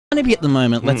Barnaby at the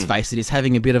moment, let's face it, is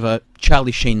having a bit of a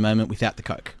Charlie Sheen moment without the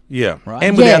coke. Yeah, right?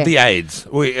 And without the AIDS,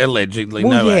 we allegedly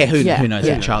AIDS. Who knows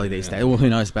about Charlie these days? Well, who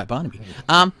knows about Barnaby?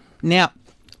 Now,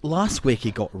 last week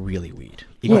it got really weird.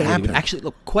 What happened? Actually,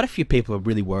 look, quite a few people are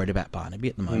really worried about Barnaby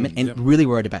at the moment, and really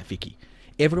worried about Vicky.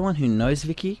 Everyone who knows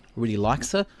Vicky really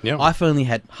likes her. Yep. I've only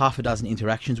had half a dozen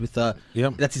interactions with her.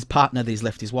 Yep. That's his partner that he's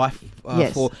left his wife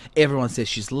for. Everyone says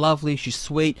she's lovely, she's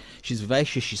sweet, she's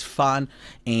vivacious, she's fun,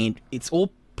 and it's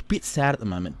all a bit sad at the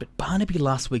moment. But Barnaby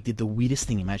last week did the weirdest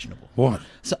thing imaginable. What?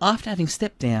 So after having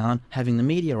stepped down, having the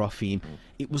media off him,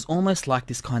 it was almost like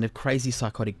this kind of crazy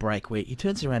psychotic break where he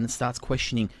turns around and starts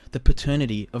questioning the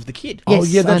paternity of the kid. Oh,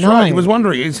 yeah, that's right. He was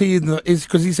wondering, is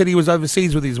because he said he was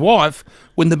overseas with his wife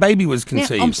when the baby was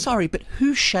conceived. Now, I'm sorry, but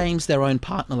who shames their own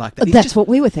partner like that? That's what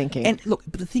we were thinking. And look,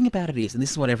 but the thing about it is, and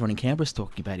this is what everyone in Canberra is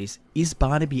talking about, is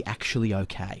Barnaby actually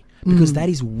okay? Because that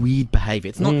is weird behaviour.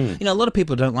 It's not, a lot of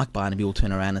people who don't like Barnaby will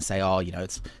turn around and say, oh,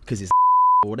 it's because he's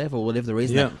or whatever the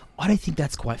reason. Yeah. I don't think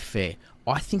that's quite fair.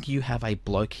 I think you have a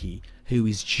bloke here who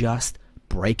is just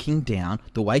breaking down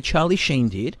the way Charlie Sheen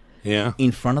did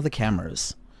in front of the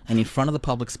cameras and in front of the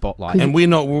public spotlight. And we're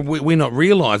not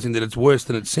realising that it's worse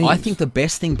than it seems. I think the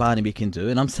best thing Barnaby can do,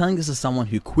 and I'm telling this as someone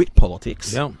who quit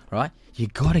politics, right? You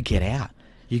got to get out.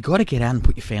 You got to get out and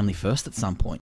put your family first at some point.